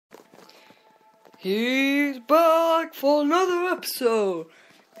He's back for another episode.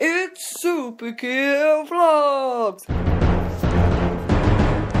 It's Spreaker Vlogs.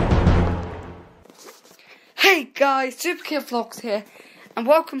 Hey guys, Spreaker Vlogs here, and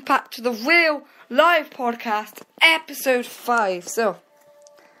welcome back to the real live podcast, episode 5. So,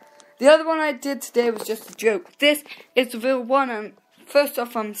 the other one I did today was just a joke. This is the real one, and first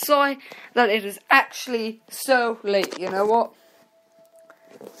off, I'm sorry that it is actually so late. You know what?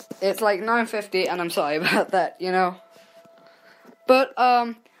 It's like 9:50 and I'm sorry about that, you know. But,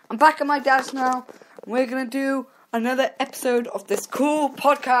 I'm back at my dad's now. And we're gonna do another episode of this cool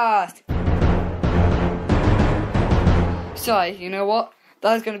podcast. Sorry, you know what?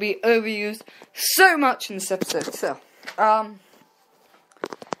 That is gonna be overused so much in this episode. So,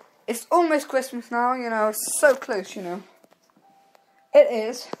 it's almost Christmas now, you know. It's so close, you know. It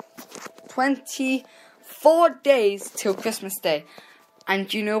is 24 days till Christmas Day.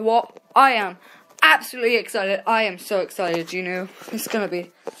 And you know what? I am absolutely excited. I am so excited, you know. It's going to be...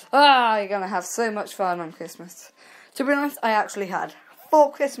 you're going to have so much fun on Christmas. To be honest, I actually had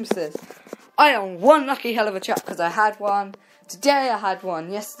 4 Christmases. I am one lucky hell of a chap because I had one today, I had one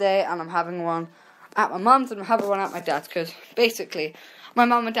yesterday, and I'm having one at my mum's and I'm having one at my dad's because basically my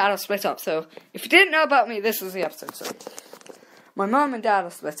mum and dad are split up. So if you didn't know about me, this was the episode. So my mum and dad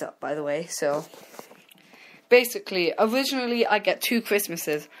are split up, by the way, so... Basically, originally I get 2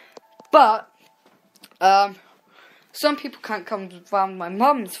 Christmases, but some people can't come around my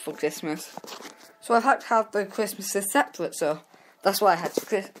mum's for Christmas, so I've had to have the Christmases separate. So that's why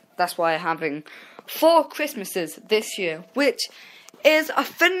I'm having 4 Christmases this year, which is a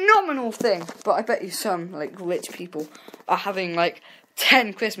phenomenal thing. But I bet you some like rich people are having like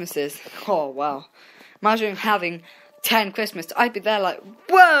 10 Christmases. Oh wow! Imagine having 10 Christmases. I'd be there like,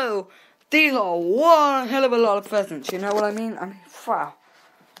 whoa. These are one hell of a lot of presents, you know what I mean? I mean, wow.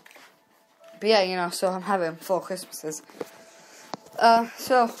 But yeah, you know, so I'm having 4 Christmases.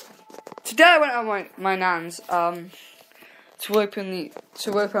 So, today I went out my nan's, to open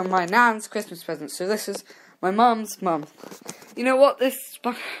my nan's Christmas present. So this is my mum's mum. You know what,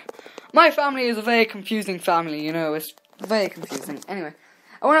 my family is a very confusing family, you know, it's very confusing. Anyway,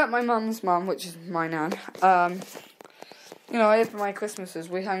 I went out my mum's mum, which is my nan, you know, I opened my Christmases,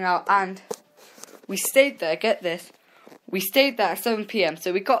 we hung out, and we stayed there, get this, we stayed there at 7 p.m,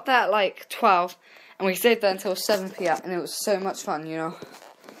 so we got there at like 12, and we stayed there until 7 p.m, and it was so much fun, you know.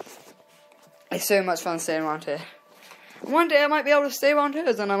 It's so much fun staying around here. And one day I might be able to stay around here,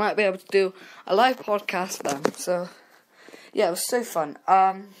 and I might be able to do a live podcast then, so, yeah, it was so fun.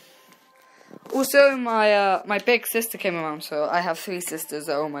 Also, my big sister came around, so I have 3 sisters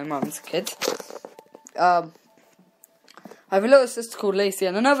that are all my mum's kids. I have a little sister called Lacey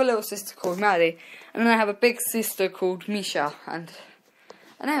and another little sister called Maddie, and then I have a big sister called Misha. And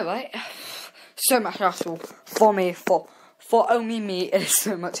I know, right? So much hassle for me, for only me. It is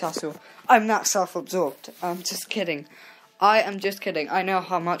so much hassle. I'm not self-absorbed. I'm just kidding. I am just kidding. I know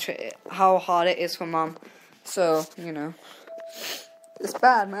how hard it is for mum. So you know, it's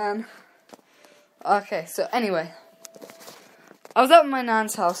bad, man. Okay, so anyway, I was at my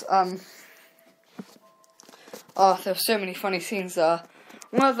nan's house. Oh, there were so many funny scenes there.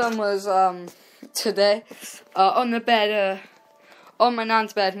 One of them was, today, on the bed, on my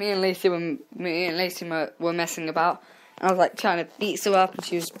nan's bed, me and Lacey were messing about. And I was, like, trying to beat her up, and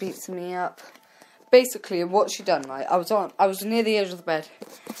she was beating me up. Basically, what she done, right, I was near the edge of the bed.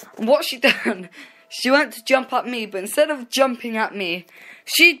 And what she done, she went to jump at me, but instead of jumping at me,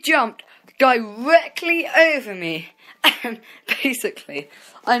 she jumped directly over me. And basically,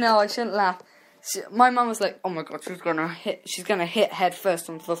 I know, I shouldn't laugh. My mum was like, "Oh my god, she's gonna hit head first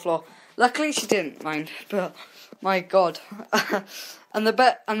onto the floor." Luckily, she didn't mind, but my god. and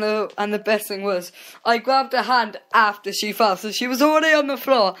the best thing was, I grabbed her hand after she fell, so she was already on the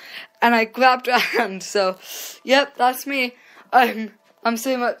floor, and I grabbed her hand. So, yep, that's me. I'm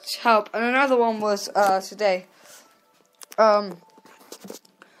so much help. And another one was today.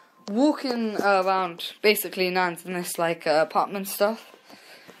 Walking around, basically, Nan's in this like apartment stuff.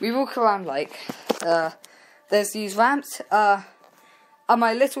 We walk around like, there's these ramps, and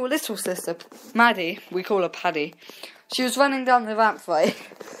my little sister, Maddie, we call her Paddy, she was running down the ramp, right,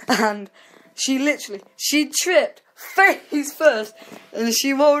 and she tripped face first, and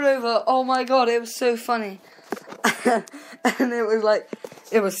she rolled over. Oh my god, it was so funny, and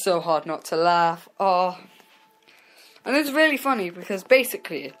it was so hard not to laugh. Oh, and it's really funny, because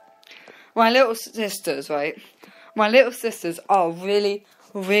basically, my little sisters are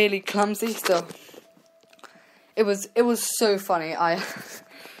really clumsy, so it was so funny. I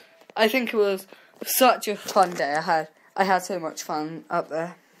think it was such a fun day. I had so much fun up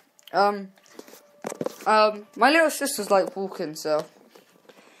there. my little sister's like walking, so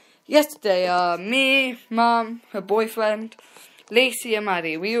yesterday, me, Mum, her boyfriend, Lacey and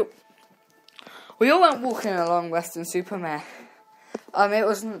Maddie, we all went walking along Weston-super-Mare. It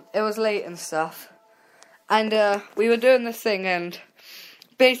was late and stuff, and we were doing this thing, and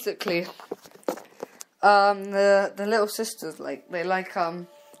basically, the little sisters, like, they like, have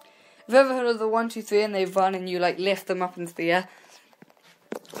you ever heard of the 1, 2, 3 and they run and you like lift them up into the air?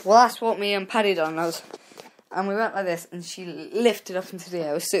 Well, that's what me and Paddy done. And we went like this, and she lifted up into the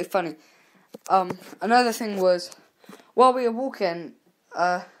air. It was so funny. Another thing was, while we were walking,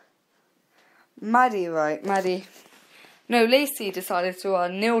 Lacey decided to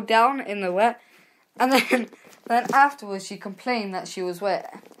kneel down in the wet, and then afterwards she complained that she was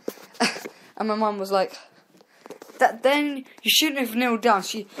wet, and my mum was like, then you shouldn't have kneeled down.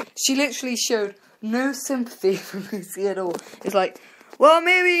 She literally showed no sympathy for Lucy at all. It's like, well,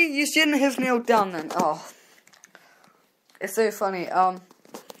 maybe you shouldn't have kneeled down then. Oh, it's so funny.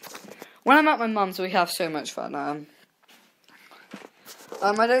 When I'm at my mum's, we have so much fun. I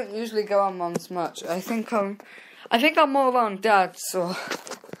don't usually go on mum's much. I think I'm more around dad's.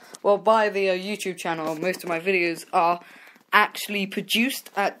 Well, by the YouTube channel, most of my videos are actually produced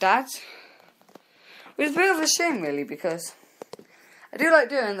at dad's. Which is a bit of a shame, really, because I do like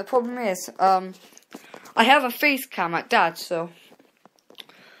doing it. The problem is, I have a face cam at dad's, so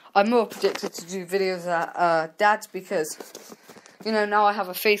I'm more predicted to do videos at dad's because, you know, now I have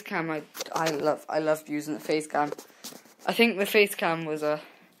a face cam. I love using the face cam. I think the face cam was I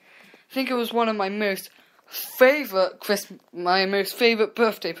think it was one of my most favourite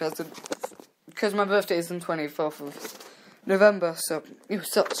birthday present, because my birthday is on 24th of November, so it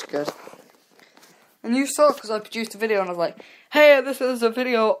was such good. And you saw it because I produced a video and I was like, hey, this is a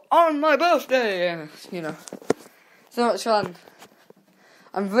video on my birthday, and, you know, so much fun.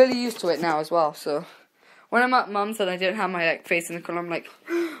 I'm really used to it now as well, so when I'm at mum's and I don't have my face in the corner, I'm like,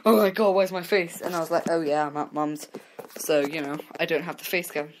 oh my god, where's my face? And I was like, oh yeah, I'm at mum's, so, you know, I don't have the face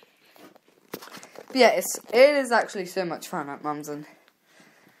cam. But yeah, it is actually so much fun at mum's, and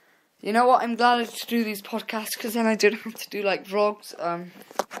you know what, I'm glad to do these podcasts, because then I don't have to do, like, vlogs.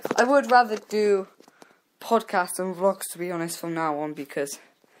 I would rather do podcasts and vlogs, to be honest, from now on, because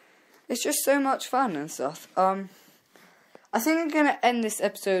it's just so much fun and stuff. I think I'm going to end this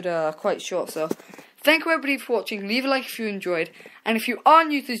episode quite short, so thank you everybody for watching. Leave a like if you enjoyed, and if you are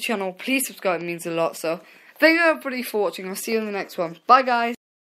new to the channel, please subscribe, it means a lot. So thank you everybody for watching. I'll see you in the next one. Bye guys.